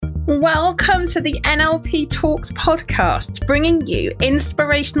Welcome to the NLP Talks podcast, bringing you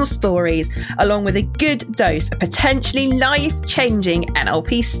inspirational stories along with a good dose of potentially life-changing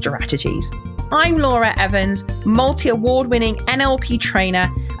NLP strategies. I'm Laura Evans, multi-award-winning NLP trainer,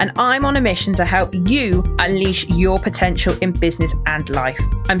 and I'm on a mission to help you unleash your potential in business and life.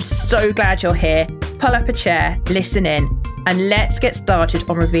 I'm so glad you're here. Pull up a chair, listen in, and let's get started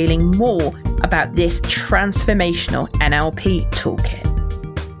on revealing more about this transformational NLP toolkit.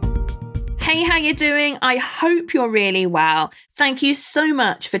 Hey, how you doing? I hope you're really well. Thank you so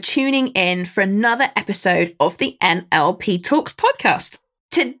much for tuning in for another episode of the NLP Talks podcast.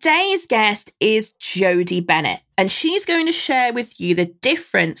 Today's guest is Jodie Bennett, and she's going to share with you the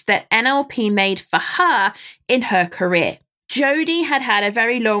difference that NLP made for her in her career. Jodie had a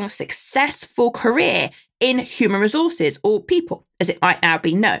very long, successful career in human resources, or people, as it might now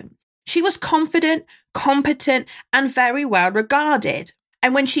be known. She was confident, competent, and very well regarded.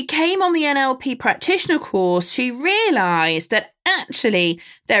 And when she came on the NLP practitioner course, she realised that actually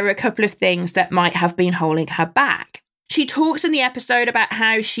there were a couple of things that might have been holding her back. She talks in the episode about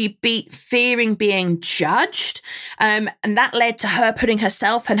how she beat fearing being judged, and that led to her putting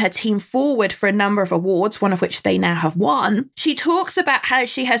herself and her team forward for a number of awards, one of which they now have won. She talks about how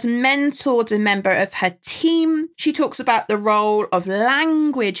she has mentored a member of her team. She talks about the role of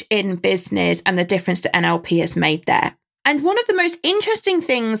language in business and the difference that NLP has made there. And one of the most interesting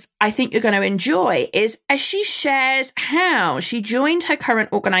things I think you're going to enjoy is as she shares how she joined her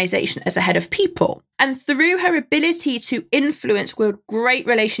current organisation as a head of people. And through her ability to influence, build great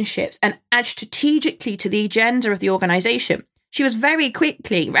relationships and add strategically to the agenda of the organisation, she was very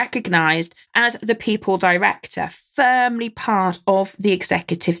quickly recognised as the people director, firmly part of the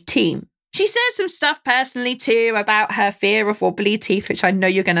executive team. She says some stuff personally too about her fear of wobbly teeth, which I know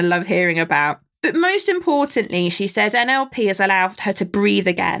you're going to love hearing about. But most importantly, she says NLP has allowed her to breathe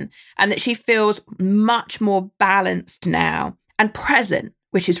again and that she feels much more balanced now and present,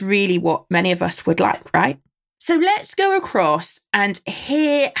 which is really what many of us would like, right? So let's go across and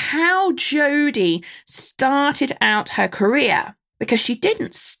hear how Jodie started out her career, because she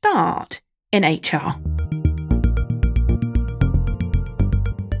didn't start in HR.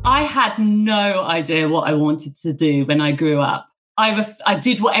 I had no idea what I wanted to do when I grew up. I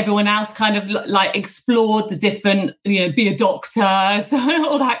did what everyone else kind of like explored the different, be a doctor, so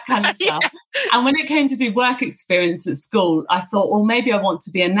all that kind of stuff. Yeah. And when it came to do work experience at school, I thought, well, maybe I want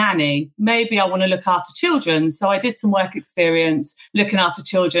to be a nanny. Maybe I want to look after children. So I did some work experience looking after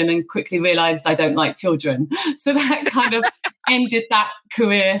children and quickly realised I don't like children. So that kind of ended that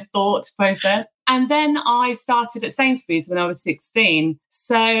career thought process. And then I started at Sainsbury's when I was 16.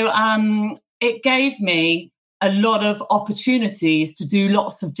 So it gave me a lot of opportunities to do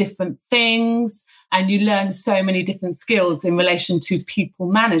lots of different things. And you learn so many different skills in relation to people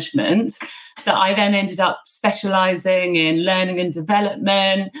management that I then ended up specialising in learning and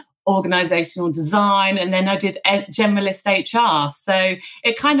development, organisational design, and then I did generalist HR. So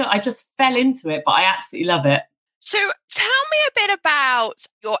I just fell into it, but I absolutely love it. So tell me a bit about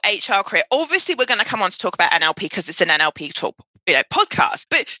your HR career. Obviously, we're going to come on to talk about NLP because it's an NLP talk, podcast.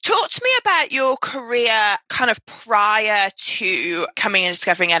 But talk to me about your career kind of prior to coming and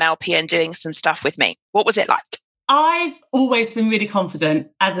discovering NLP and doing some stuff with me. What was it like? I've always been really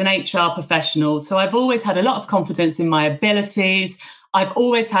confident as an HR professional. So I've always had a lot of confidence in my abilities. I've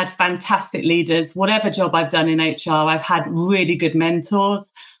always had fantastic leaders. Whatever job I've done in HR, I've had really good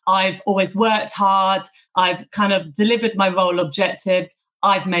mentors. I've always worked hard. I've kind of delivered my role objectives.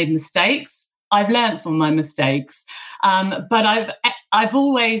 I've made mistakes. I've learned from my mistakes. But I've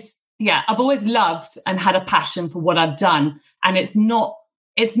always loved and had a passion for what I've done. And it's not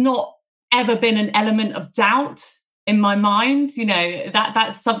ever been an element of doubt in my mind.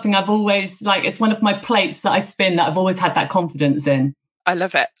 That's something I've always it's one of my plates that I spin that I've always had that confidence in. I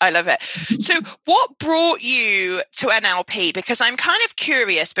love it. So what brought you to NLP? Because I'm kind of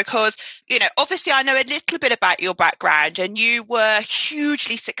curious because, obviously I know a little bit about your background and you were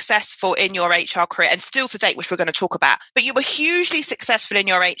hugely successful in your HR career and still to date, which we're going to talk about, but you were hugely successful in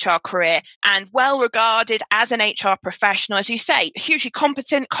your HR career and well regarded as an HR professional, as you say, hugely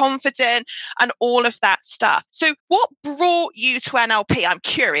competent, confident, and all of that stuff. So what brought you to NLP? I'm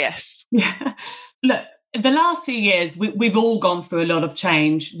curious. Yeah. Look, the last few years, we've all gone through a lot of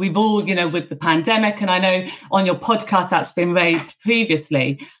change. We've all, with the pandemic, and I know on your podcast that's been raised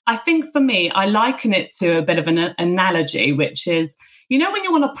previously. I think for me, I liken it to a bit of an analogy, which is, when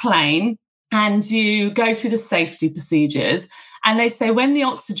you're on a plane and you go through the safety procedures and they say when the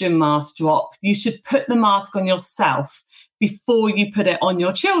oxygen masks drop, you should put the mask on yourself before you put it on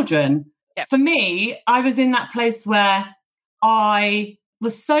your children. Yep. For me, I was in that place where I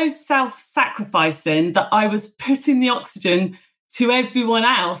was so self-sacrificing that I was putting the oxygen to everyone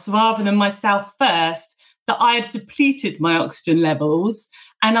else rather than myself first, that I had depleted my oxygen levels.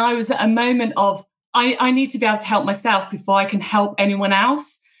 And I was at a moment of, I need to be able to help myself before I can help anyone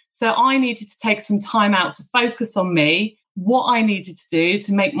else. So I needed to take some time out to focus on me, what I needed to do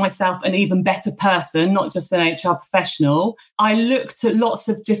to make myself an even better person, not just an HR professional. I looked at lots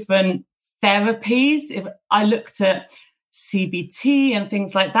of different therapies. I looked at CBT and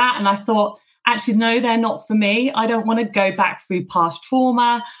things like that. And I thought, actually, no, they're not for me. I don't want to go back through past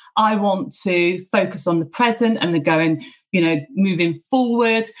trauma. I want to focus on the present and the going, moving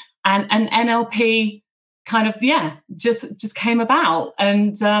forward. And NLP kind of, just came about.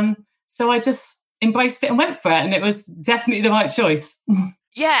 And so I just embraced it and went for it. And it was definitely the right choice.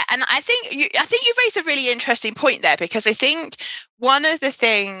 Yeah, and I think you raised a really interesting point there, because I think one of the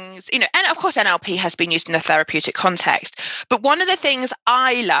things, and of course NLP has been used in a therapeutic context, but one of the things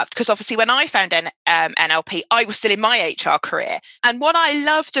I loved, because obviously when I found NLP, I was still in my HR career. And what I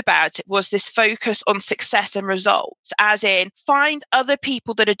loved about it was this focus on success and results, as in find other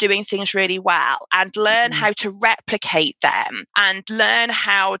people that are doing things really well and learn how to replicate them and learn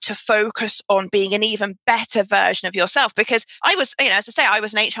how to focus on being an even better version of yourself. Because I was, as I say, I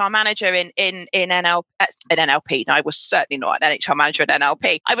was an HR manager in NLP. No, I was certainly not an HR manager at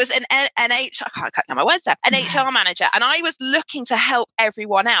NLP. I was an HR, I can't get my words out, an HR manager, and I was looking to help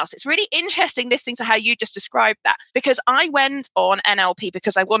everyone else. It's really interesting listening to how you just described that, because I went on NLP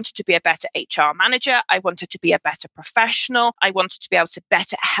because I wanted to be a better HR manager. I wanted to be a better professional. I wanted to be able to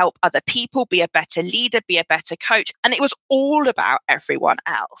better help other people, be a better leader, be a better coach. And it was all about everyone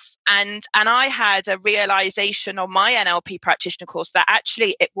else. And I had a realization on my NLP practitioner course that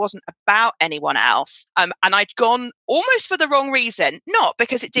actually it wasn't about anyone else. And I'd gone almost for the wrong reason, not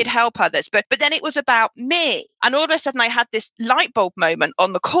because it did help others, but then it was about me. And all of a sudden I had this light bulb moment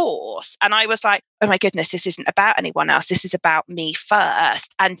on the course, and I was like, oh my goodness, this isn't about anyone else. This is about me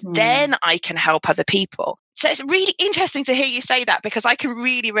first. And then I can help other people. So it's really interesting to hear you say that, because I can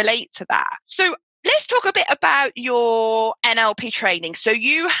really relate to that. So let's talk a bit about your NLP training. So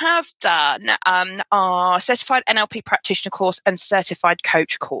you have done our certified NLP practitioner course and certified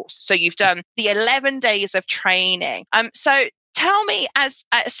coach course. So you've done the 11 days of training. So tell me, as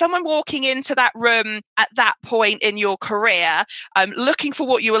someone walking into that room at that point in your career, looking for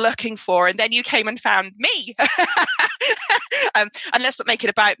what you were looking for, and then you came and found me. And let's not make it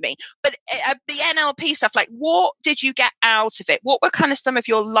about me. But the NLP stuff, like, what did you get out of it? What were kind of some of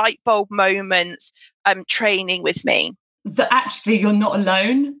your light bulb moments training with me? That actually you're not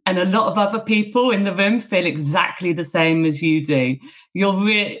alone, and a lot of other people in the room feel exactly the same as you do.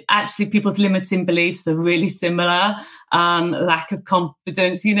 Actually, people's limiting beliefs are really similar. Lack of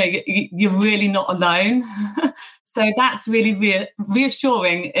confidence, you're really not alone. So that's really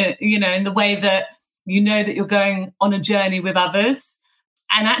reassuring, in the way that that you're going on a journey with others,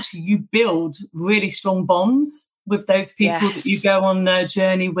 and actually you build really strong bonds with those people that you go on the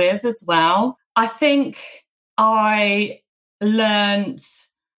journey with as well. I think I learned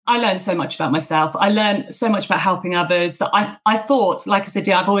so much about myself. I learned so much about helping others that I thought, like I said,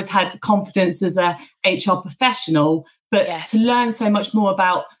 I've always had confidence as a HR professional, but to learn so much more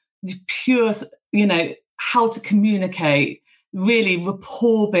about the pure, how to communicate, really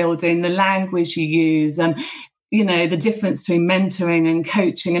rapport building, the language you use, and the difference between mentoring and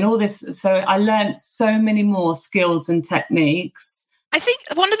coaching and all this. So I learned so many more skills and techniques. I think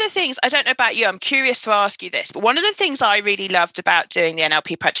one of the things, I don't know about you, I'm curious to ask you this, but one of the things I really loved about doing the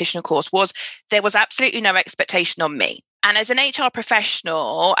NLP practitioner course was there was absolutely no expectation on me. And as an HR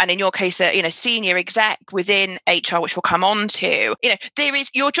professional, and in your case, a senior exec within HR, which we'll come on to, there is,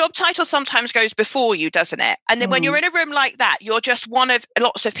 your job title sometimes goes before you, doesn't it? And then when you're in a room like that, you're just one of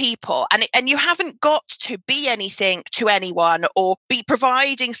lots of people, and you haven't got to be anything to anyone or be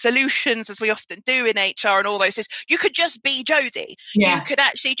providing solutions, as we often do in HR and all those things. You could just be Jodie. Yeah. You could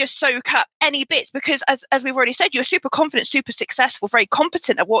actually just soak up any bits, because as we've already said, you're super confident, super successful, very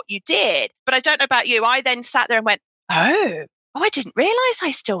competent at what you did. But I don't know about you. I then sat there and went, oh, I didn't realise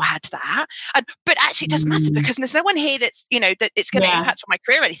I still had that. But actually it doesn't matter, because there's no one here that's, that it's going to impact on my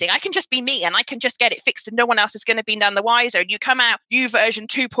career or anything. I can just be me, and I can just get it fixed, and no one else is going to be none the wiser. And you come out, you version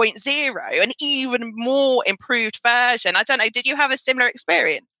 2.0, an even more improved version. I don't know, did you have a similar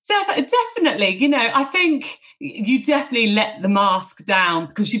experience? Definitely. I think you definitely let the mask down,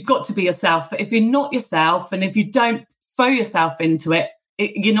 because you've got to be yourself. If you're not yourself, and if you don't throw yourself into it,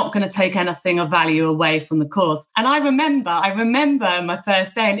 you're not going to take anything of value away from the course. And I remember my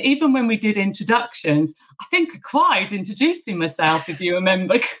first day, and even when we did introductions, I think I cried introducing myself, if you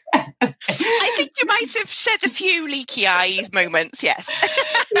remember. I think you might have shed a few leaky eye moments, yes.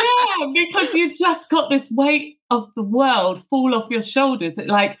 Yeah, because you've just got this weight of the world fall off your shoulders. It's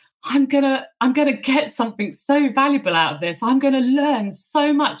like, I'm gonna get something so valuable out of this. I'm gonna learn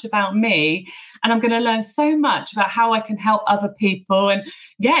so much about me, and I'm gonna learn so much about how I can help other people. And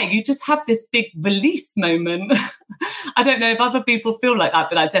yeah, you just have this big release moment. I don't know if other people feel like that,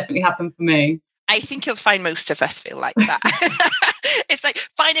 but that definitely happened for me. I think you'll find most of us feel like that. It's like,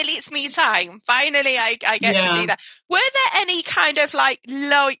 finally, it's me time. Finally, I get to do that. Were there any kind of like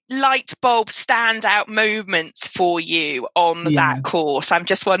light bulb standout moments for you on that course? I'm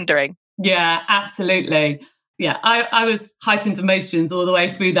just wondering. Yeah, absolutely. Yeah, I was heightened emotions all the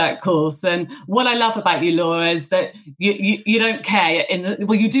way through that course. And what I love about you, Laura, is that you don't care.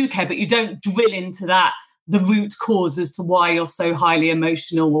 You do care, but you don't drill into that, the root cause as to why you're so highly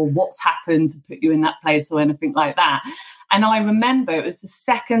emotional or what's happened to put you in that place or anything like that. And I remember it was the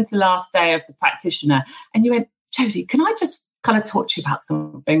second to last day of the practitioner. And you went, Jodie, can I just kind of talk to you about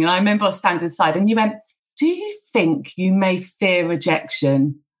something? And I remember I was standing aside and you went, do you think you may fear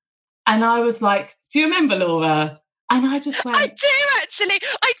rejection? And I was like, do you remember, Laura? And I just went, I do, actually.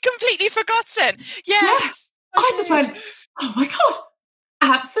 I'd completely forgotten. Yes. I just went, oh my God,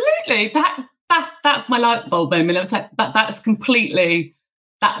 absolutely. That's my light bulb moment. It was like, that's completely,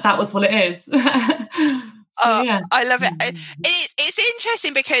 that was what it is. I love it. It's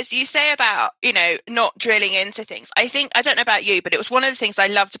interesting because you say about, not drilling into things. I don't know about you, but it was one of the things I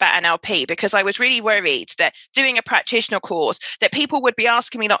loved about NLP, because I was really worried that doing a practitioner course, that people would be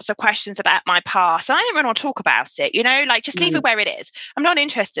asking me lots of questions about my past. And I didn't really want to talk about it, like just leave it where it is. I'm not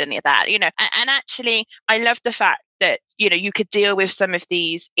interested in any of that, and actually I love the fact that, you could deal with some of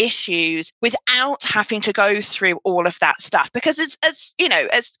these issues without having to go through all of that stuff. Because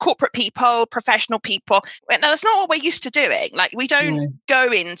as corporate people, professional people, that's not what we're used to doing. Like, we don't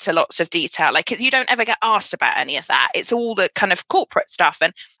go into lots of detail. Like, you don't ever get asked about any of that. It's all the kind of corporate stuff.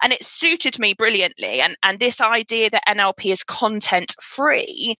 And it suited me brilliantly. And this idea that NLP is content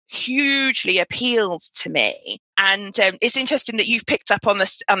free hugely appealed to me. And it's interesting that you've picked up on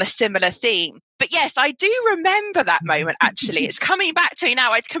a similar theme. But yes, I do remember that moment, actually. It's coming back to me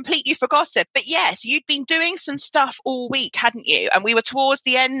now. I'd completely forgotten. But yes, you'd been doing some stuff all week, hadn't you? And we were towards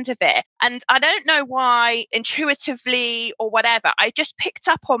the end of it. And I don't know why, intuitively or whatever, I just picked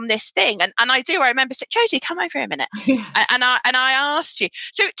up on this thing. And I remember saying, Jodie, come over a minute. And I asked you.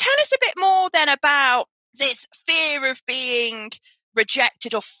 So tell us a bit more then about this fear of being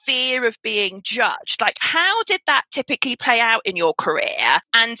rejected or fear of being judged. Like, how did that typically play out in your career?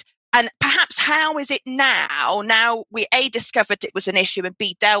 And perhaps how is it now? Now we A, discovered it was an issue, and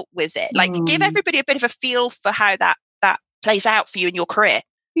B, dealt with it. Like, give everybody a bit of a feel for how that plays out for you in your career.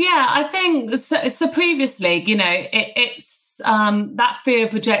 Yeah, I think so previously, it's that fear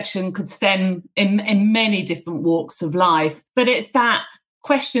of rejection could stem in many different walks of life. But it's that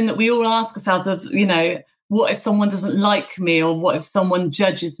question that we all ask ourselves of, what if someone doesn't like me, or what if someone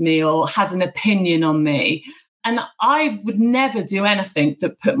judges me or has an opinion on me? And I would never do anything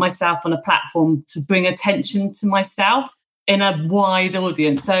that put myself on a platform to bring attention to myself in a wide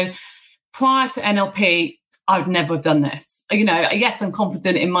audience. So prior to NLP, I would never have done this. Yes, I'm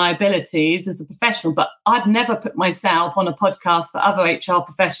confident in my abilities as a professional, but I'd never put myself on a podcast for other HR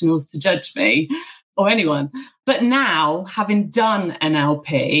professionals to judge me or anyone. But now, having done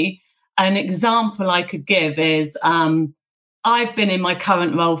NLP, an example I could give is I've been in my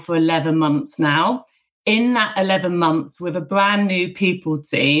current role for 11 months now. In that 11 months, with a brand new people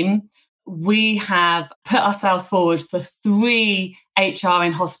team, we have put ourselves forward for 3 HR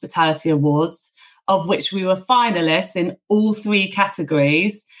in Hospitality Awards, of which we were finalists in all 3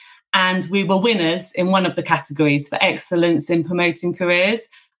 categories. And we were winners in one of the categories for excellence in promoting careers.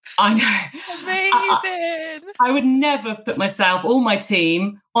 I know. Amazing. I would never have put myself or my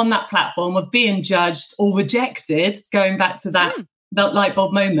team on that platform of being judged or rejected, going back to that light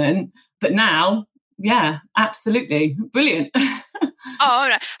bulb moment. But now, yeah, absolutely. Brilliant. Oh,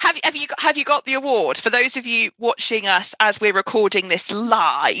 no. Have you got the award? For those of you watching us as we're recording this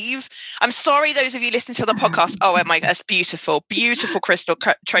live, I'm sorry, those of you listening to the podcast. Oh my God, that's beautiful crystal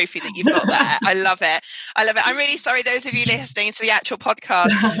trophy that you've got there. I love it. I'm really sorry, those of you listening to the actual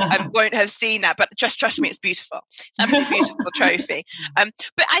podcast won't have seen that, but just trust me, it's beautiful. It's an absolutely beautiful trophy.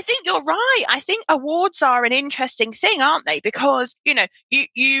 But I think you're right. I think awards are an interesting thing, aren't they? Because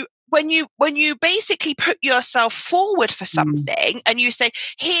you when you basically put yourself forward for something and you say,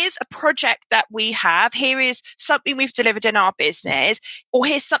 here's a project that we have, here is something we've delivered in our business, or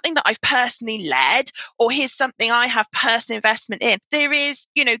here's something that I've personally led, or here's something I have personal investment in, there is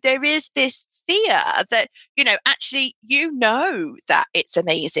this fear that, actually, that it's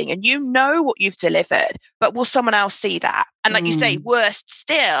amazing and what you've delivered, but will someone else see that? And like you say, worst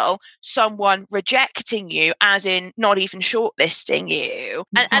still, someone rejecting you, as in not even shortlisting you.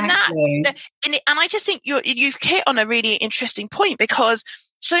 Exactly. And I just think you've hit on a really interesting point, because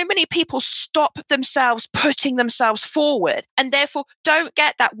so many people stop themselves putting themselves forward, and therefore don't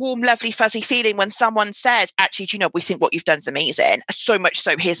get that warm, lovely, fuzzy feeling when someone says, actually, do you know, we think what you've done is amazing. So much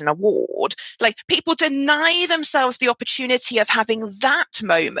so, here's an award. Like, people deny themselves the opportunity of having that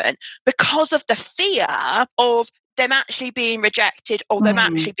moment because of the fear of them actually being rejected or them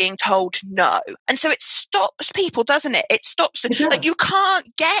actually being told no. And so it stops people, doesn't it? It stops. Like, you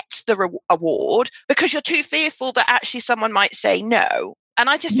can't get the award because you're too fearful that actually someone might say no. And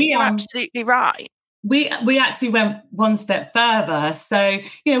I just think you're absolutely right. We actually went one step further. So,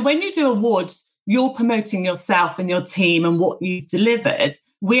 when you do awards, you're promoting yourself and your team and what you've delivered.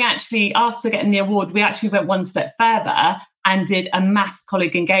 We actually, after getting the award, we actually went one step further and did a mass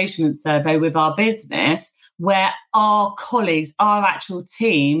colleague engagement survey with our business, where our colleagues, our actual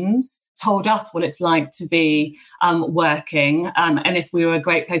teams, told us what it's like to be working and if we were a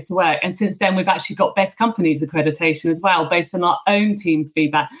great place to work. And since then, we've actually got Best Companies accreditation as well, based on our own team's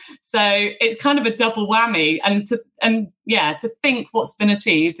feedback. So it's kind of a double whammy. And to think what's been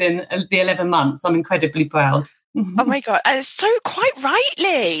achieved in the 11 months, I'm incredibly proud. Oh my God. So quite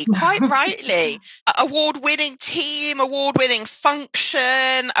rightly, award-winning team, award-winning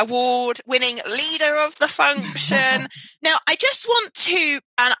function, award-winning leader of the function. Now, I just want to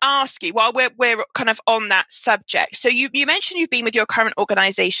ask you, while we're kind of on that subject. So you mentioned you've been with your current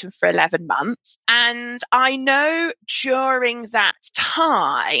organization for 11 months. And I know during that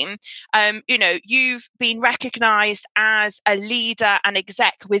time, you've been recognized as a leader and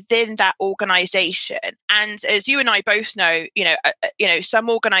exec within that organization. And as you and I both know, some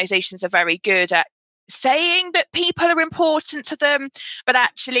organizations are very good at saying that people are important to them, but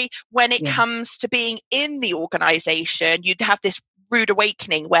actually when it comes to being in the organization, you'd have this rude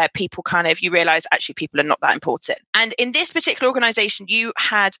awakening where you realize actually people are not that important. And in this particular organization, you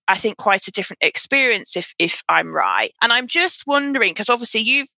had, I think, quite a different experience, if I'm right. And I'm just wondering, because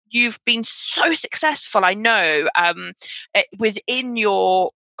obviously you've been so successful, I know, within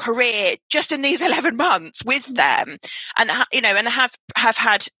your career just in these 11 months with them, and have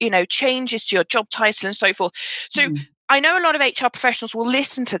had changes to your job title and so forth. So I know a lot of HR professionals will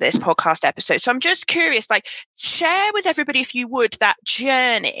listen to this podcast episode. So I'm just curious, share with everybody, if you would, that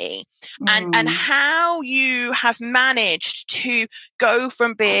journey and how you have managed to go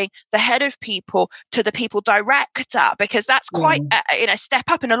from being the head of people to the people director, because that's quite a step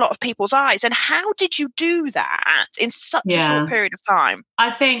up in a lot of people's eyes. And how did you do that in such a short period of time?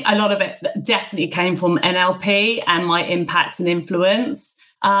 I think a lot of it definitely came from NLP and my impact and influence.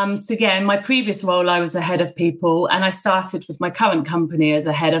 In my previous role, I was a head of people, and I started with my current company as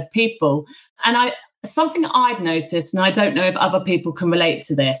a head of people. And something I'd noticed, and I don't know if other people can relate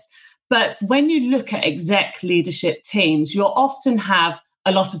to this, but when you look at exec leadership teams, you'll often have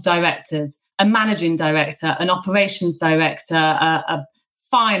a lot of directors, a managing director, an operations director, a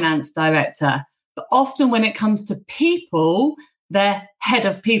finance director. But often when it comes to people, they're head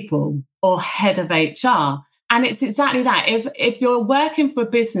of people or head of HR. And it's exactly that. If you're working for a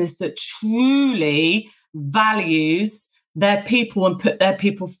business that truly values their people and put their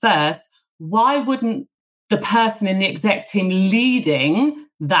people first, why wouldn't the person in the exec team leading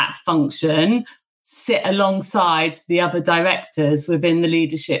that function sit alongside the other directors within the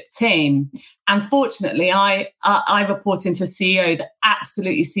leadership team? And fortunately, I report into a CEO that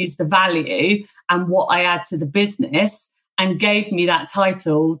absolutely sees the value and what I add to the business, and gave me that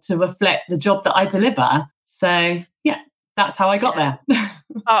title to reflect the job that I deliver. So, that's how I got there.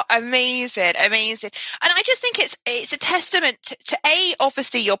 Oh, amazing. And I just think it's a testament to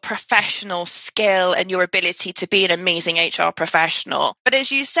obviously your professional skill and your ability to be an amazing HR professional. But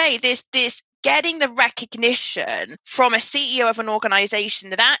as you say, this getting the recognition from a CEO of an organization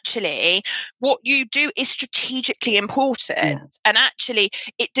that actually what you do is strategically important, and actually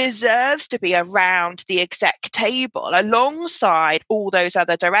it deserves to be around the exec table alongside all those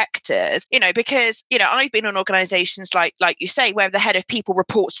other directors, because, I've been in organizations like you say, where the head of people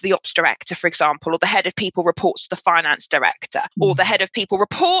reports to the ops director, for example, or the head of people reports to the finance director, or the head of people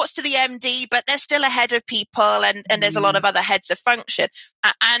reports to the MD, but there's still a head of people and there's a lot of other heads of function.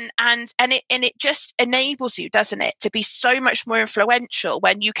 And it just enables you, doesn't it, to be so much more influential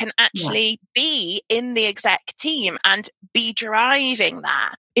when you can actually be in the exec team and be driving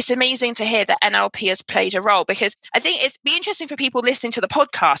that. It's amazing to hear that NLP has played a role, because I think it's be interesting for people listening to the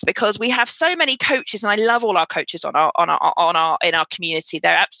podcast, because we have so many coaches, and I love all our coaches in our community.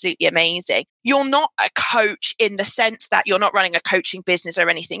 They're absolutely amazing. You're not a coach in the sense that you're not running a coaching business or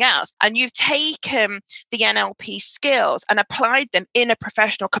anything else, and you've taken the NLP skills and applied them in a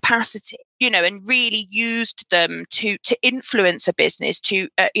professional capacity, and really used them to influence a business, to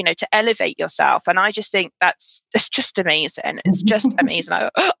elevate yourself. And I just think that's just amazing. It's just amazing.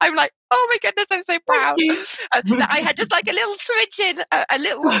 I'm like, oh my goodness, I'm so proud that I had just like a little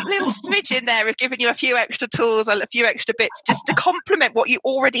switch in there of giving you a few extra tools, a few extra bits, just to complement what you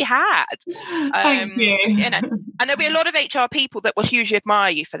already had. Thank you. And there'll be a lot of HR people that will hugely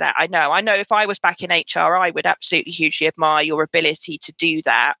admire you for that. I know if I was back in HR, I would absolutely hugely admire your ability to do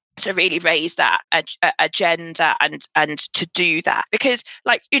that, to really raise that agenda and to do that. Because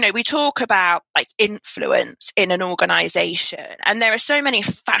we talk about like influence in an organization, and there are so many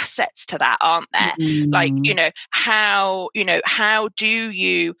facets to that, aren't there? How do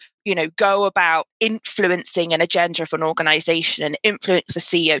you go about influencing an agenda of an organization and influence the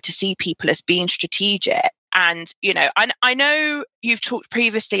CEO to see people as being strategic? And, I know you've talked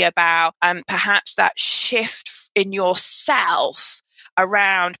previously about perhaps that shift in yourself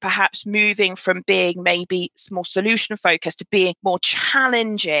around perhaps moving from being maybe more solution focused to being more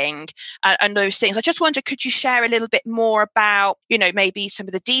challenging and those things. I just wonder, could you share a little bit more about, maybe some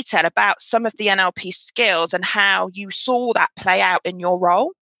of the detail about some of the NLP skills and how you saw that play out in your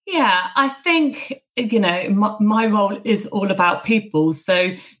role? Yeah, I think, my role is all about people.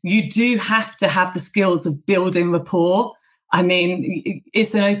 So you do have to have the skills of building rapport. I mean,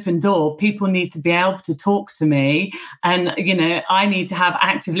 it's an open door. People need to be able to talk to me, and, I need to have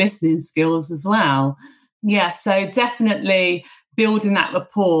active listening skills as well. Yeah, so definitely building that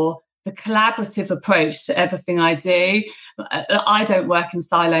rapport, the collaborative approach to everything I do. I don't work in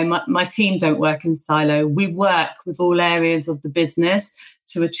silo. My team don't work in silo. We work with all areas of the business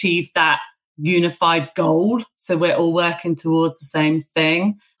to achieve that unified goal. So we're all working towards the same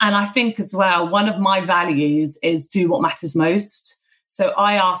thing. And I think as well, one of my values is do what matters most. So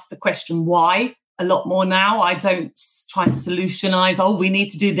I ask the question why a lot more now. I don't try to solutionize, we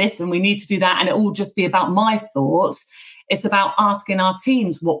need to do this and we need to do that, and it will just be about my thoughts. It's about asking our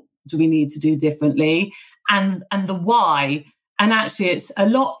teams, what do we need to do differently, and the why. And actually, it's a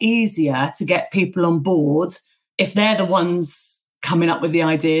lot easier to get people on board if they're the ones coming up with the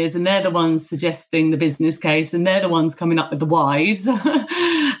ideas, and they're the ones suggesting the business case, and they're the ones coming up with the whys,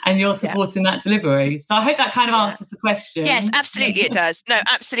 and you're supporting that delivery. So I hope that kind of answers the question. Yes, absolutely it does. No,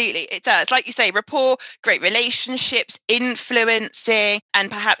 absolutely it does. Like you say, rapport, great relationships, influencing, and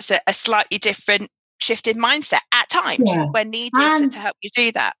perhaps a slightly different shifted mindset at times when needed to help you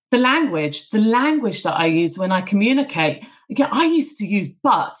do that. The language that I use when I communicate. I used to use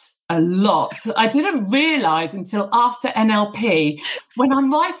but a lot. I didn't realize until after NLP, when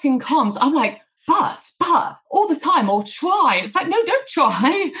I'm writing comms, I'm like, but all the time, or try. It's like, no, don't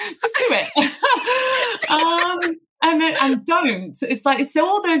try, just do it. And don't. It's like, it's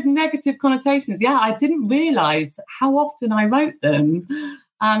all those negative connotations. Yeah, I didn't realize how often I wrote them.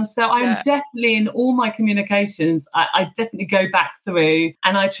 So I'm definitely, in all my communications, I definitely go back through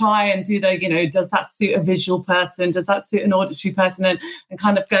and I try and do does that suit a visual person? Does that suit an auditory person? And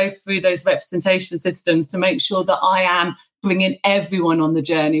kind of go through those representation systems to make sure that I am bringing everyone on the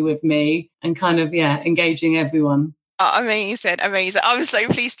journey with me and kind of, engaging everyone. Oh, amazing. I'm so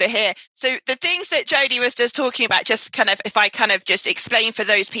pleased to hear. So the things that Jodie was just talking about, just kind of, if I kind of just explain for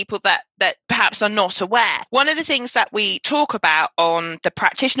those people that perhaps are not aware, one of the things that we talk about on the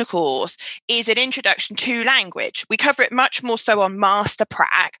practitioner course is an introduction to language. We cover it much more so on Master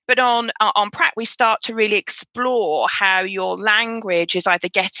Prac, but on Prac, we start to really explore how your language is either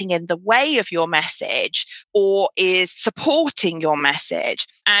getting in the way of your message or is supporting your message.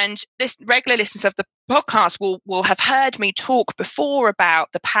 And this regular listeners of the podcast will have heard me talk before about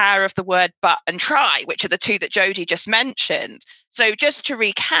the power of the word but and try, which are the two that Jodie just mentioned. So just to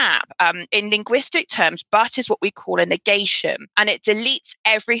recap, in linguistic terms, but is what we call a negation, and it deletes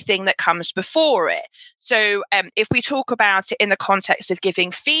everything that comes before it. So if we talk about it in the context of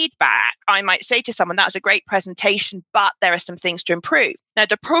giving feedback, I might say to someone, that was a great presentation, but there are some things to improve. Now,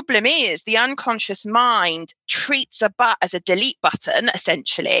 the problem is the unconscious mind treats a but as a delete button,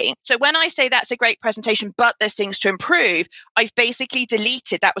 essentially. So when I say that's a great presentation, but there's things to improve, I've basically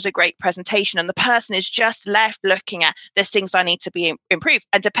deleted that was a great presentation, and the person is just left looking at there's things I need to be improved.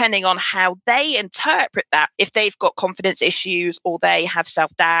 And depending on how they interpret that, if they've got confidence issues or they have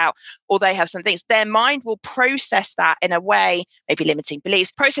self-doubt or they have some things, their mind will process that in a way, maybe limiting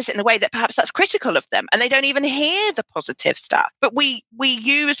beliefs, process it in a way that perhaps that's critical of them. And they don't even hear the positive stuff. But we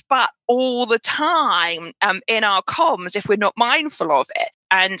use but all the time in our comms if we're not mindful of it.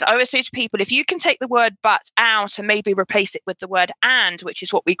 And I always say to people, if you can take the word but out and maybe replace it with the word and, which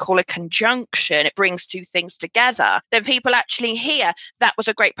is what we call a conjunction, it brings two things together, then people actually hear that was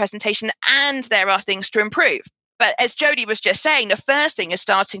a great presentation and there are things to improve. But as Jodie was just saying, the first thing is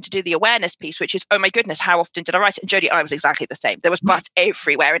starting to do the awareness piece, which is, oh my goodness, how often did I write it? And Jodie, I was exactly the same. There was but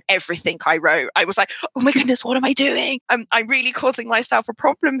everywhere and everything I wrote. I was like, oh my goodness, what am I doing? I'm really causing myself a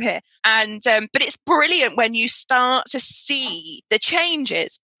problem here. And but it's brilliant when you start to see the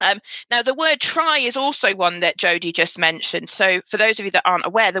changes. Now, the word try is also one that Jodie just mentioned. So for those of you that aren't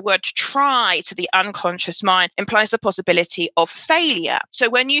aware, the word try to the unconscious mind implies the possibility of failure. So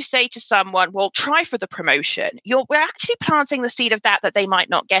when you say to someone, well, try for the promotion, we're actually planting the seed of doubt that they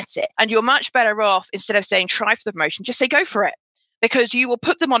might not get it. And you're much better off, instead of saying try for the promotion, just say go for it. Because you will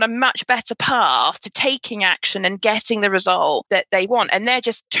put them on a much better path to taking action and getting the result that they want. And they're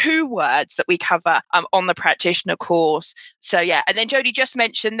just two words that we cover on the practitioner course. So yeah, and then Jodie just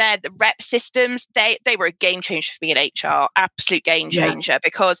mentioned there the rep systems. They were a game changer for me in HR, absolute game changer,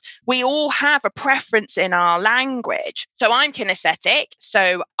 because we all have a preference in our language. So I'm kinesthetic,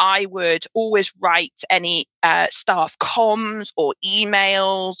 so I would always write any staff comms or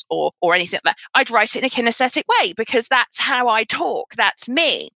emails or anything like that. I'd write it in a kinesthetic way because that's how I talk. That's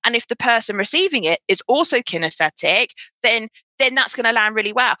me. And if the person receiving it is also kinesthetic, then that's going to land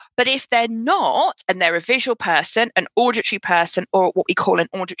really well. But if they're not, and they're a visual person, an auditory person, or what we call an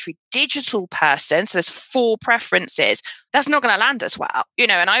auditory digital person, so there's 4 preferences, that's not going to land as well.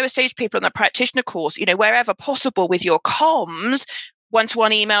 And I always say to people on the practitioner course, wherever possible with your comms,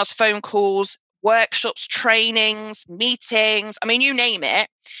 one-to-one emails, phone calls, workshops, trainings, meetings, you name it.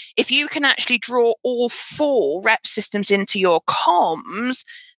 If you can actually draw all 4 rep systems into your comms,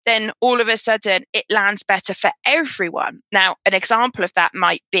 then all of a sudden it lands better for everyone. Now, an example of that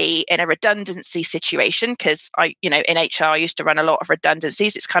might be in a redundancy situation, because in HR, I used to run a lot of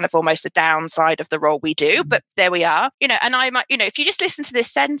redundancies. It's kind of almost the downside of the role we do, but there we are, and I might, if you just listen to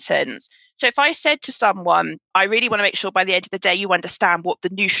this sentence. So if I said to someone, I really want to make sure by the end of the day, you understand what the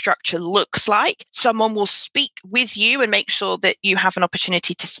new structure looks like. Someone will speak with you and make sure that you have an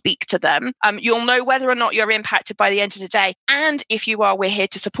opportunity to speak to them. You'll know whether or not you're impacted by the end of the day. And if you are, we're here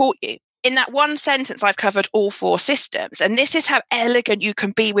to support you. In that one sentence, I've covered all 4 systems. And this is how elegant you can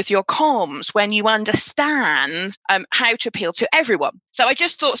be with your comms when you understand how to appeal to everyone. So I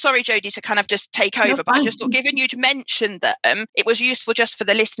just thought, sorry, Jodie, to kind of just take over, but I just thought, given you'd mentioned them, it was useful just for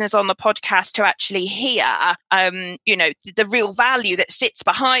the listeners on the podcast to actually hear, the real value that sits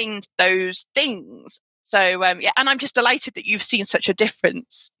behind those things. So, and I'm just delighted that you've seen such a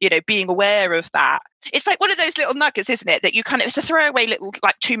difference, being aware of that. It's like one of those little nuggets, isn't it? That you it's a throwaway little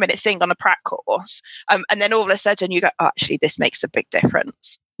 2-minute thing on a prac course. And then all of a sudden you go, oh, actually, this makes a big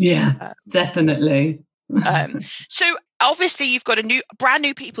difference. Yeah, definitely. So obviously you've got a brand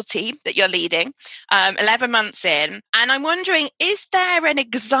new people team that you're leading, 11 months in. And I'm wondering, is there an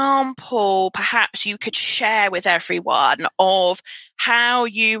example perhaps you could share with everyone of how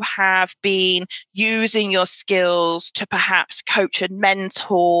you have been using your skills to perhaps coach and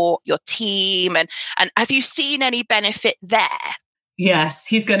mentor your team? And have you seen any benefit there? Yes,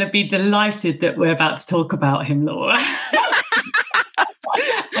 he's going to be delighted that we're about to talk about him, Laura.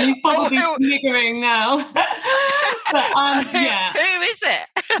 He's probably sniggering now. But, yeah. Who is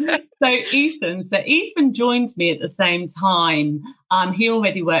it? So Ethan joined me at the same time. He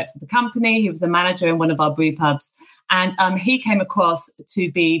already worked for the company. He was a manager in one of our brew pubs. And he came across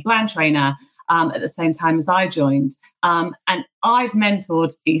to be brand trainer at the same time as I joined. And I've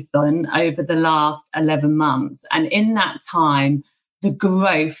mentored Ethan over the last 11 months. And in that time, the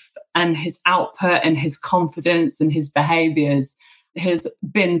growth and his output and his confidence and his behaviours has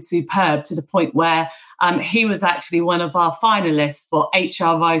been superb, to the point where he was actually one of our finalists for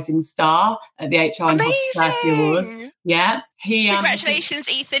HR Rising Star at the HR and Hospitality Awards. Yeah. Congratulations,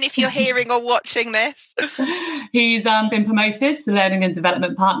 Ethan, if you're hearing or watching this. He's been promoted to Learning and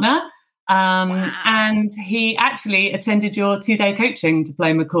Development Partner. Wow. And he actually attended your 2-day coaching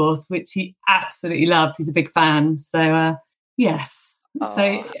diploma course, which he absolutely loved. He's a big fan. So, yes.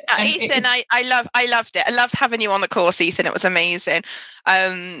 So Ethan, I loved it. I loved having you on the course, Ethan. It was amazing.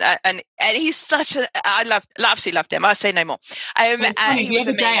 And he's such I absolutely loved him. I'll say no more. It's funny, the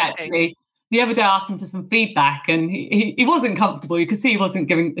other day, actually, the other day I asked him for some feedback and he wasn't comfortable. You could see he wasn't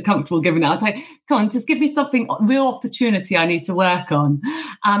comfortable giving it. I was like, come on, just give me something, real opportunity I need to work on.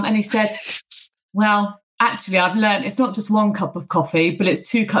 And he said, well, actually, I've learned it's not just 1 cup of coffee, but it's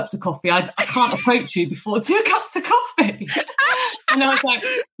 2 cups of coffee. I can't approach you before 2 cups of coffee. And I was like,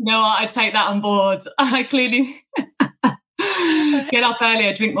 you know what? I take that on board. I clearly get up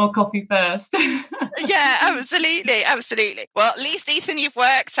earlier, drink more coffee first. Yeah, absolutely. Well, at least, Ethan, you've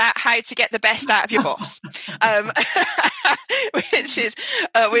worked out how to get the best out of your boss, which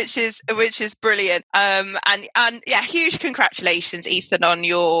is brilliant. And yeah, huge congratulations, Ethan, on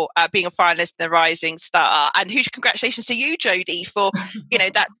your being a finalist in the Rising Star, and huge congratulations to you, Jodie, for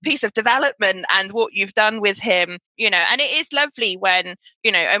that piece of development and what you've done with him. And it is lovely when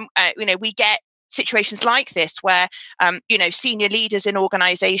we get situations like this where senior leaders in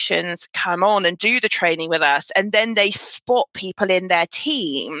organizations come on and do the training with us, and then they spot people in their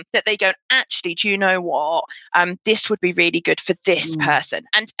team that they go, actually, do you know what, this would be really good for this person.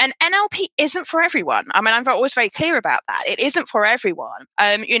 And NLP isn't for everyone. I mean, I'm always very clear about that. It isn't for everyone.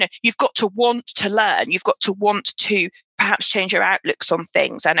 You've got to want to learn. You've got to want to perhaps change your outlooks on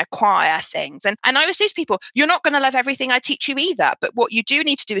things and acquire things. And I always say to people, you're not going to love everything I teach you either. But what you do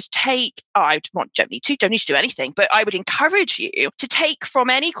need to do is don't need to do anything, but I would encourage you to take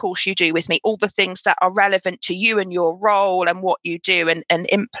from any course you do with me all the things that are relevant to you and your role and what you do, and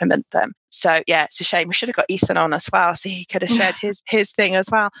implement them. So yeah, it's a shame. We should have got Ethan on as well, so he could have shared his thing as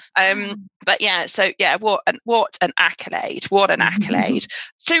well. But yeah, so yeah, what an accolade. What an accolade.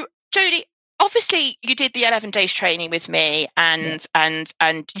 So Jodie, obviously you did the 11 days training with me, and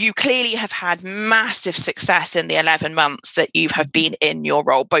you clearly have had massive success in the 11 months that you have been in your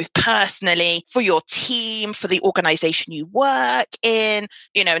role, both personally, for your team, for the organization you work in.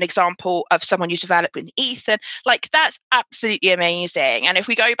 An example of someone you developed with Ethan, like, that's absolutely amazing. And if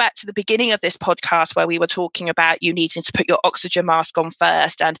we go back to the beginning of this podcast where we were talking about you needing to put your oxygen mask on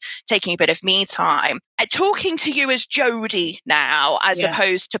first and taking a bit of me time, talking to you as Jodie now, as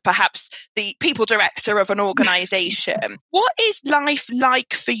opposed to perhaps the people director of an organization, what is life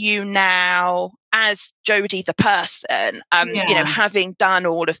like for you now as Jodie the person, having done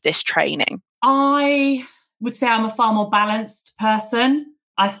all of this training? I would say I'm a far more balanced person.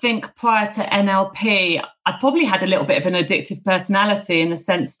 I think prior to NLP, I probably had a little bit of an addictive personality, in the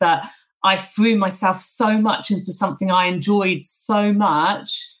sense that I threw myself so much into something I enjoyed so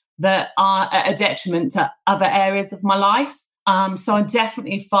much that are at a detriment to other areas of my life. So I'm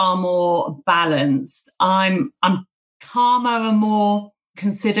definitely far more balanced. I'm calmer and more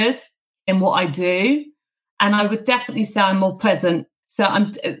considered in what I do. And I would definitely say I'm more present. So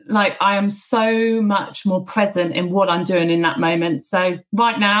I am so much more present in what I'm doing in that moment. So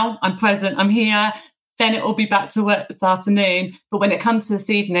right now I'm present, I'm here, then it will be back to work this afternoon. But when it comes to this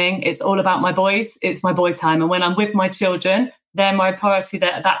evening, it's all about my boys. It's my boy time. And when I'm with my children, they're my priority.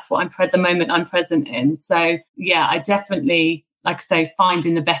 That's what the moment I'm present in. So yeah, I definitely, like I say,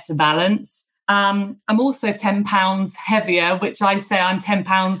 finding a better balance. I'm also 10 pounds heavier, which I say I'm 10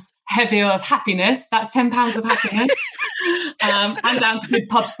 pounds heavier of happiness. That's 10 pounds of happiness. I'm down to good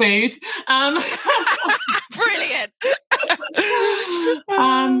pub food. Brilliant.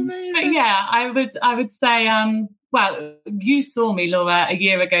 But yeah, I would say, well, you saw me, Laura, a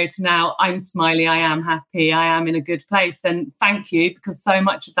year ago to now. I'm smiley. I am happy. I am in a good place. And thank you, because so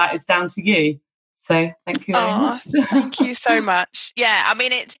much of that is down to you. So thank you very much. Thank you so much. Yeah, I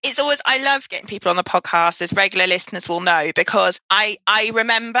mean, it's always, I love getting people on the podcast, as regular listeners will know, because I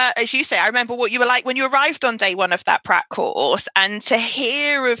remember, as you say, I remember what you were like when you arrived on day one of that Pratt course, and to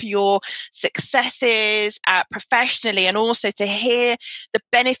hear of your successes professionally, and also to hear the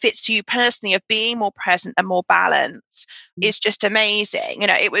benefits to you personally of being more present and more balanced is just amazing.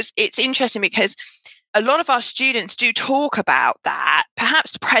 It's interesting because a lot of our students do talk about that.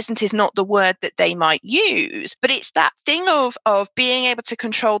 Perhaps present is not the word that they might use, but it's that thing of being able to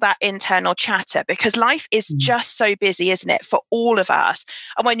control that internal chatter, because life is just so busy, isn't it, for all of us?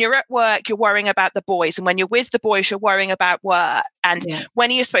 And when you're at work, you're worrying about the boys. And when you're with the boys, you're worrying about work. And when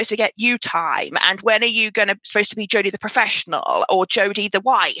are you supposed to get you time? And when are you supposed to be Jodie the professional, or Jodie the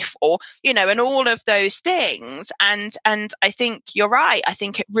wife, or, and all of those things. And I think you're right. I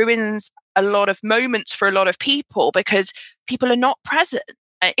think it ruins a lot of moments for a lot of people, because people are not present.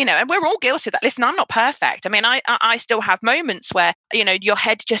 and we're all guilty of that. Listen, I'm not perfect. I mean, I still have moments where, your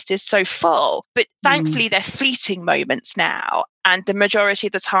head just is so full, but thankfully they're fleeting moments now. And the majority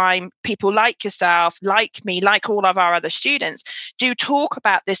of the time, people like yourself, like me, like all of our other students, do talk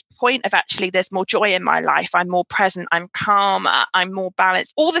about this point of actually there's more joy in my life. I'm more present. I'm calmer. I'm more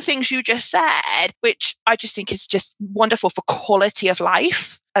balanced. All the things you just said, which I just think is just wonderful for quality of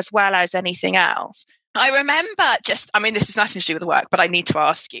life as well as anything else. I remember this is nothing to do with the work, but I need to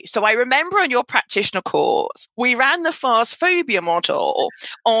ask you. So I remember on your practitioner course, we ran the FAST phobia model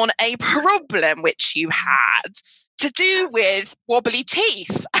on a problem which you had to do with wobbly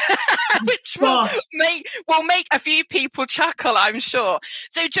teeth, which will make a few people chuckle, I'm sure.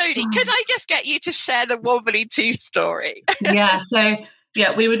 So Jodie, could I just get you to share the wobbly tooth story?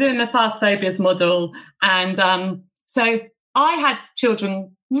 We were doing the FAST phobias model, and so I had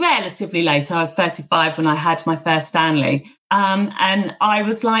children relatively late. I was 35 when I had my first Stanley. And I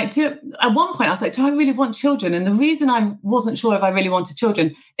was like, at one point I was like, do I really want children? And the reason I wasn't sure if I really wanted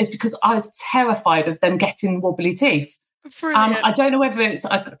children is because I was terrified of them getting wobbly teeth. I don't know whether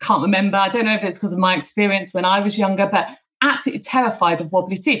I can't remember. I don't know if it's because of my experience when I was younger, but absolutely terrified of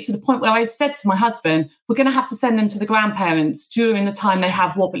wobbly teeth, to the point where I said to my husband, we're going to have to send them to the grandparents during the time they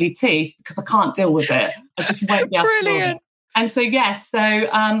have wobbly teeth because I can't deal with it. I just won't be able to deal with it. And so,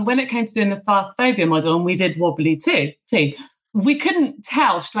 when it came to doing the FAST phobia model and we did wobbly teeth, we couldn't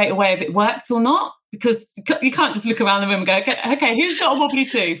tell straight away if it worked or not, because you can't just look around the room and go, okay, who's got a wobbly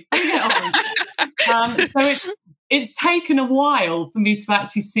tooth? So it's taken a while for me to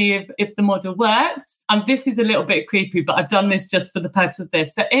actually see if the model worked. And this is a little bit creepy, but I've done this just for the purpose of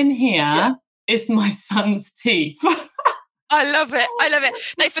this. So in here is my son's teeth. I love it.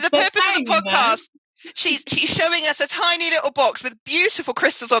 Now, for the purpose of the podcast, she's showing us a tiny little box with beautiful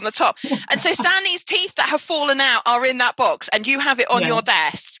crystals on the top. And so Stanley's teeth that have fallen out are in that box, and you have it on your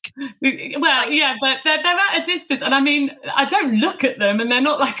desk. Well, but they're at a distance. And I mean, I don't look at them, and they're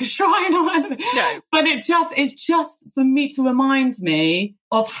not like a shrine or anything. No. But it's just for me to remind me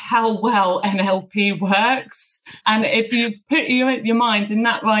of how well NLP works. And if you've put your mind in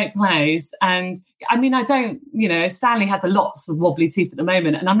that right place, and I mean, I don't, Stanley has lots of wobbly teeth at the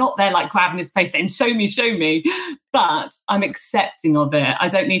moment, and I'm not there like grabbing his face saying, show me, but I'm accepting of it. I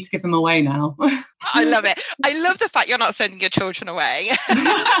don't need to give him away now. I love it. I love the fact you're not sending your children away.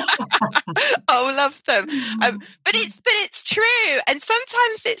 Oh, love them. But it's true. And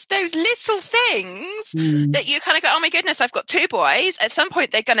sometimes it's those little things that you kind of go, oh my goodness, I've got two boys. At some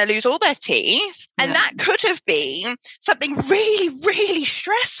point, they're going to lose all their teeth. And that could have been something really, really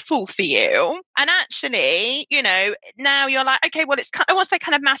stressful for you. And actually, now you're like, okay, well, it's almost like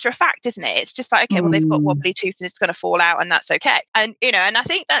kind of matter of fact, isn't it? It's just like, okay, well, they've got wobbly tooth and it's going to fall out, and that's okay. And, and I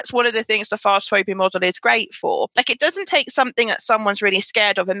think that's one of the things the FAST phobia model is great for. Like, it doesn't take something that someone's really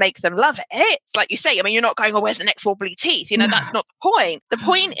scared of and make them love it. It's like you say, I mean, you're not going, oh, where's the next wobbly teeth? That's not the point. The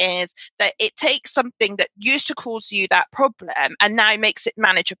point is that it takes something that used to cause you that problem and now makes it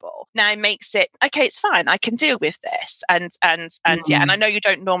manageable. Now makes it, okay, it's fine. I can deal with this. And I know you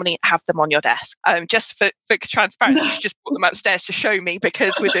don't normally have them on your desk. Just for transparency, you just put them upstairs to show me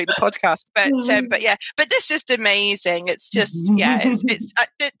because we're doing the podcast. But that's just amazing. It's just, it's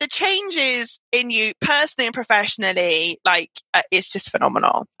the changes in you personally and professionally, it's just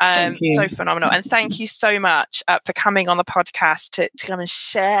phenomenal. So phenomenal. And thank you so much for coming on the podcast to come and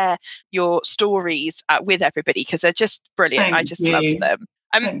share your stories with everybody, because they're just brilliant. I just love them.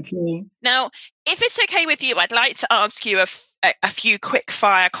 Thank you. Now, if it's okay with you, I'd like to ask you a few quick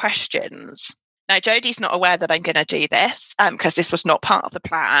fire questions. Now, Jodie's not aware that I'm going to do this because this was not part of the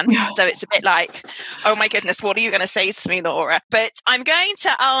plan. So it's a bit like, oh my goodness, what are you going to say to me, Laura? But I'm going to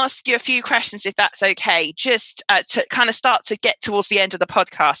ask you a few questions, if that's okay, just to kind of start to get towards the end of the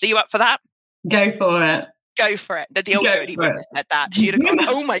podcast. Are you up for that? Go for it. Go for it. The old Jodie would have said that. She'd have gone,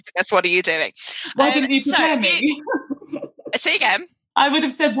 oh my goodness, what are you doing? Why didn't you prepare me? Say again. I would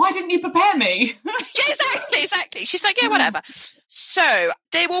have said, why didn't you prepare me? Yeah, exactly. She's like, yeah, whatever. So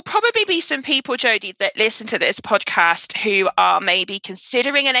there will probably be some people, Jodie, that listen to this podcast who are maybe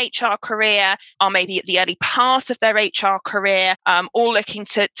considering an HR career, or maybe at the early part of their HR career, all looking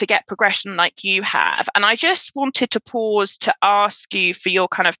to get progression like you have. And I just wanted to pause to ask you for your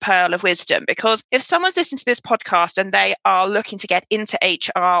kind of pearl of wisdom, because if someone's listening to this podcast and they are looking to get into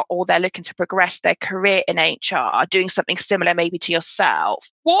HR, or they're looking to progress their career in HR, doing something similar maybe to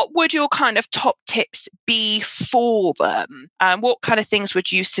yourself, what would your kind of top tips be for them? What kind of things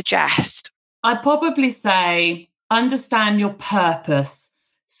would you suggest? I'd probably say understand your purpose.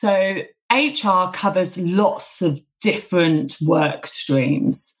 So HR covers lots of different work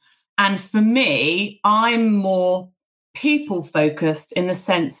streams. And for me, I'm more people focused in the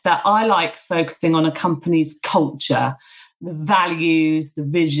sense that I like focusing on a company's culture, the values, the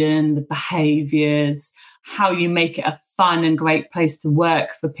vision, the behaviors, how you make it a fun and great place to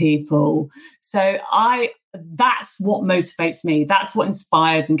work for people. So that's what motivates me. That's what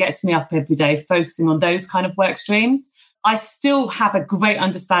inspires and gets me up every day, focusing on those kind of work streams. I still have a great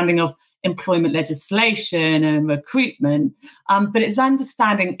understanding of employment legislation and recruitment, but it's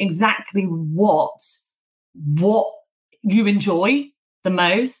understanding exactly what you enjoy the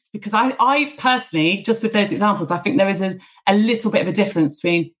most. Because I personally, just with those examples, I think there is a little bit of a difference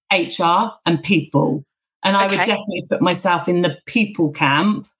between HR and people. And I would definitely put myself in the people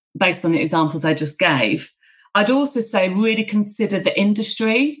camp based on the examples I just gave. I'd also say really consider the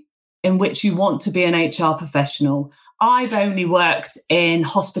industry in which you want to be an HR professional. I've only worked in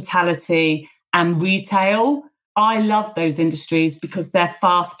hospitality and retail. I love those industries because they're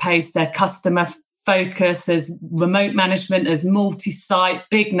fast-paced, they're customer-focused, there's remote management, there's multi-site,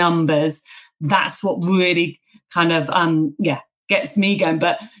 big numbers. That's what really kind of, gets me going.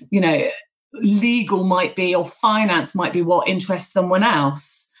 But, legal might be, or finance might be what interests someone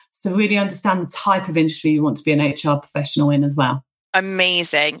else. So really understand the type of industry you want to be an HR professional in as well.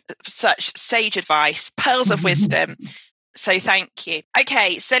 Amazing. Such sage advice, pearls of wisdom. So thank you.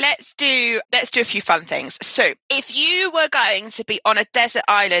 Okay, so let's do a few fun things. So if you were going to be on a desert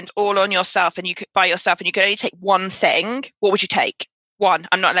island all on yourself and you could only take one thing, what would you take? One.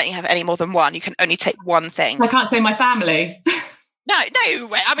 I'm not letting you have any more than one. You can only take one thing. I can't say my family. No.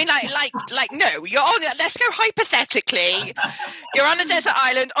 I mean, no. You're on. Let's go hypothetically. You're on a desert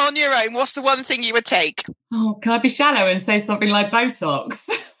island on your own. What's the one thing you would take? Oh, can I be shallow and say something like Botox?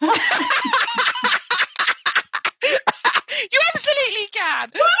 You absolutely can.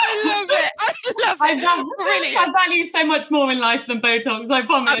 I love it. Brilliant. I value so much more in life than Botox, I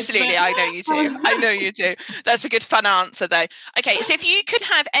promise. Absolutely. I know you do. That's a good fun answer though. Okay, so if you could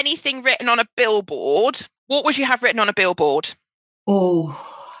have anything written on a billboard, what would you have written on a billboard? Oh.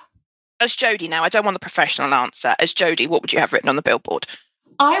 As Jodie now, I don't want the professional answer. As Jodie, what would you have written on the billboard?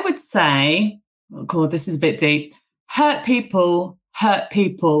 I would say, oh God, this is a bit deep. Hurt people.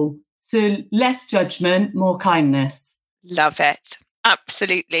 So less judgment, more kindness. Love it.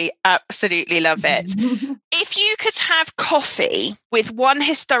 Absolutely love it. If you could have coffee with one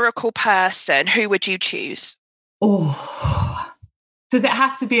historical person, who would you choose? Oh, does it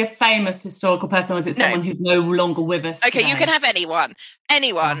have to be a famous historical person, or is it someone who's no longer with us? Okay, today? You can have anyone.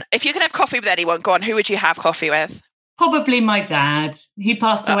 If you could have coffee with anyone, go on, who would you have coffee with? Probably my dad. He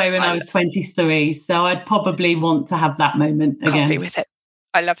passed away when I was 23, so I'd probably want to have that moment again. Coffee with it.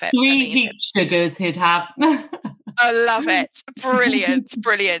 I love it. 3 heap sugars he'd have. I love it.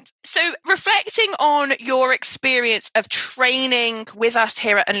 Brilliant. So reflecting on your experience of training with us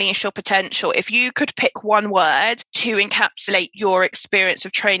here at Unleash Your Potential, if you could pick one word to encapsulate your experience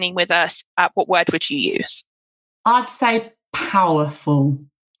of training with us, what word would you use? I'd say powerful.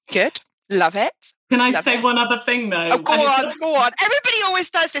 Good. Love it. Can I say one other thing though? Oh, go on. Everybody always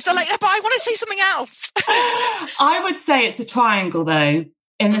does this. They're like, but I want to say something else. I would say it's a triangle though.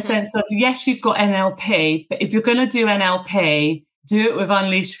 In the sense of, yes, you've got NLP, but if you're going to do NLP, do it with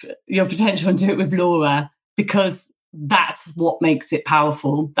Unleash Your Potential and do it with Laura, because that's what makes it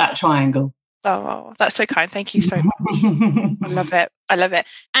powerful, that triangle. Oh, that's so kind. Thank you so much. I love it.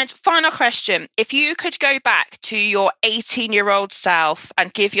 And final question. If you could go back to your 18-year-old self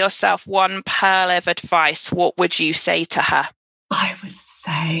and give yourself one pearl of advice, what would you say to her? I would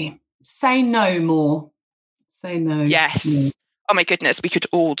say no more. Say no. Yes. More. Oh my goodness, we could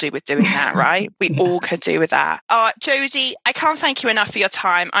all do with doing that, right? We all could do with that. Jodie, I can't thank you enough for your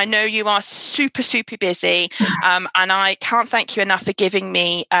time. I know you are super, super busy, and I can't thank you enough for giving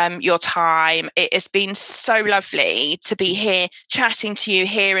me your time. It has been so lovely to be here chatting to you,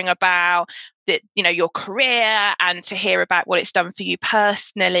 hearing about your career and to hear about what it's done for you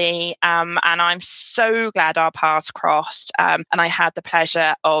personally. And I'm so glad our paths crossed. And I had the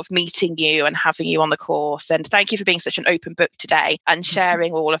pleasure of meeting you and having you on the course. And thank you for being such an open book today and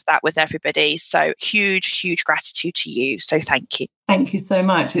sharing all of that with everybody. So huge, huge gratitude to you. So thank you. Thank you so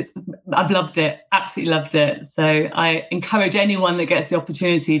much. I've loved it. Absolutely loved it. So I encourage anyone that gets the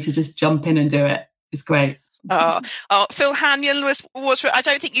opportunity to just jump in and do it. It's great. Phil Hanyon was I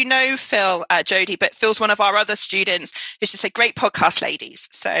don't think you know Phil, Jodie, but Phil's one of our other students. He's just a great podcast, ladies.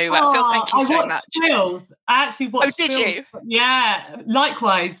 So Phil, thank you so much. Phil's. I actually watched Phil's. Did you? Yeah,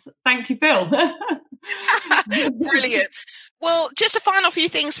 likewise. Thank you, Phil. Brilliant. Well, just a final few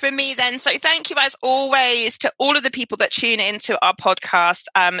things from me then. So thank you as always to all of the people that tune into our podcast.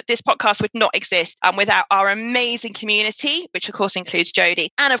 This podcast would not exist without our amazing community, which of course includes Jodie,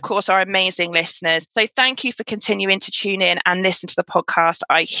 and of course our amazing listeners. So thank you for continuing to tune in and listen to the podcast.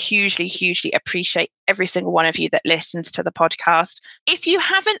 I hugely, hugely appreciate every single one of you that listens to the podcast. If you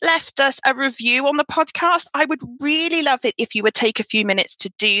haven't left us a review on the podcast, I would really love it if you would take a few minutes to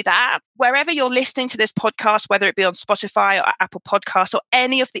do that. Wherever you're listening to this podcast, whether it be on Spotify or Apple Podcasts or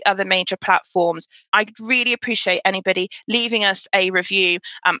any of the other major platforms, I'd really appreciate anybody leaving us a review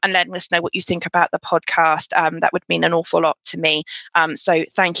and letting us know what you think about the podcast. That would mean an awful lot to me. So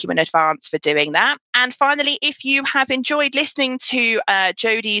thank you in advance for doing that. And finally, if you have enjoyed listening to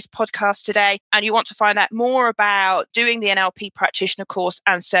Jodie's podcast today and you want to find out more about doing the NLP practitioner course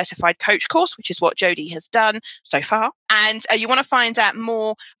and certified coach course, which is what Jodie has done so far, and you want to find out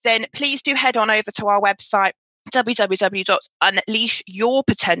more, then please do head on over to our website,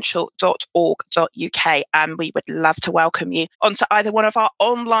 www.unleashyourpotential.org.uk, and we would love to welcome you onto either one of our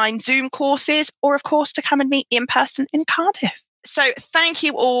online Zoom courses or, of course, to come and meet in person in Cardiff. So thank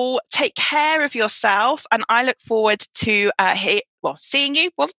you all. Take care of yourself, and I look forward to seeing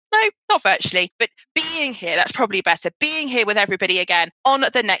you. Well, no, not virtually, but being here. That's probably better. Being here with everybody again on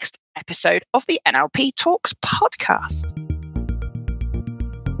the next episode of the NLP Talks podcast.